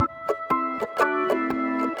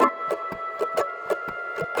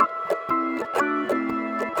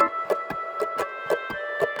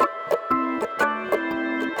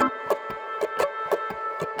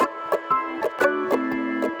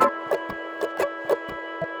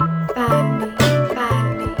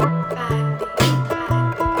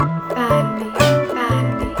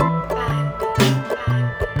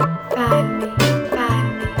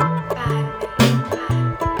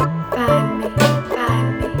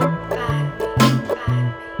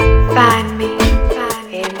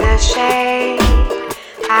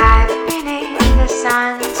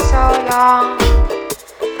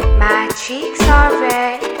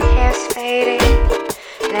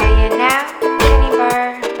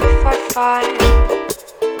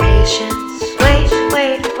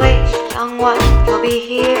be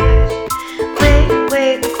here.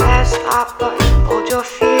 Wait, grasshopper, hold your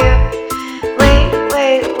fear. Wait,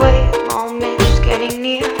 moment's getting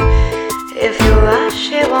near. If you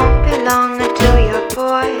rush, it won't be long until you're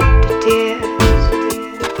bored to tears.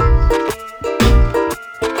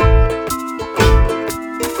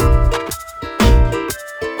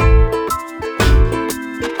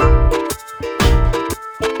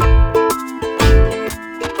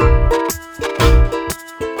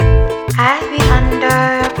 I'd be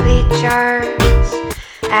under bleachers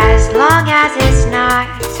as long as it's not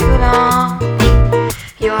too long.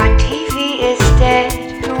 Your TV is dead,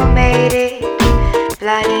 who made it?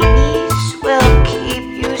 Bloody knees will keep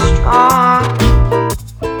you strong.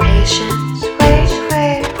 Patience,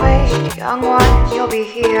 wait, young one, you'll be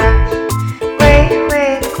here. Wait,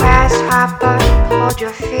 grasshopper, hold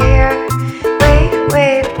your fear.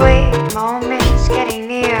 Wait, moment's getting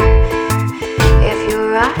near. If you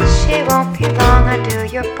rush, it won't be long until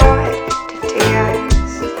you're bored to tears.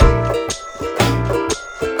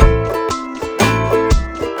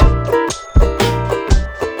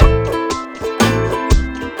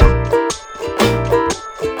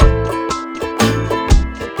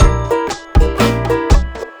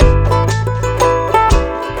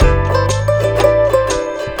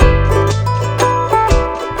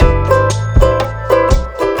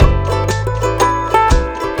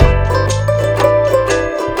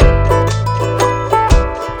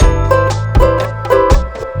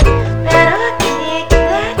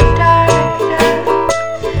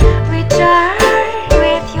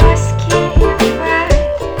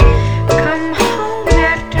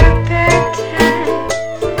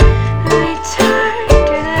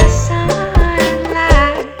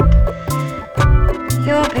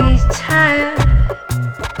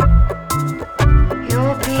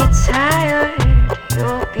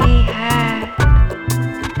 You'll be had.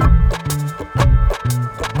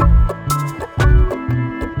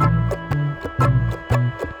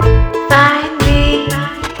 Find me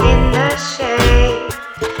in the shade.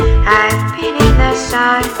 I've been in the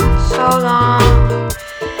sun so long.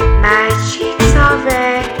 My cheeks are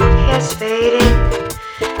red, hair's fading.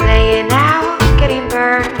 Laying out, getting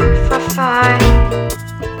burned for fun.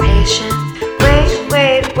 Patient,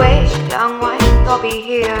 wait, young one, you'll be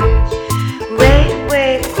here.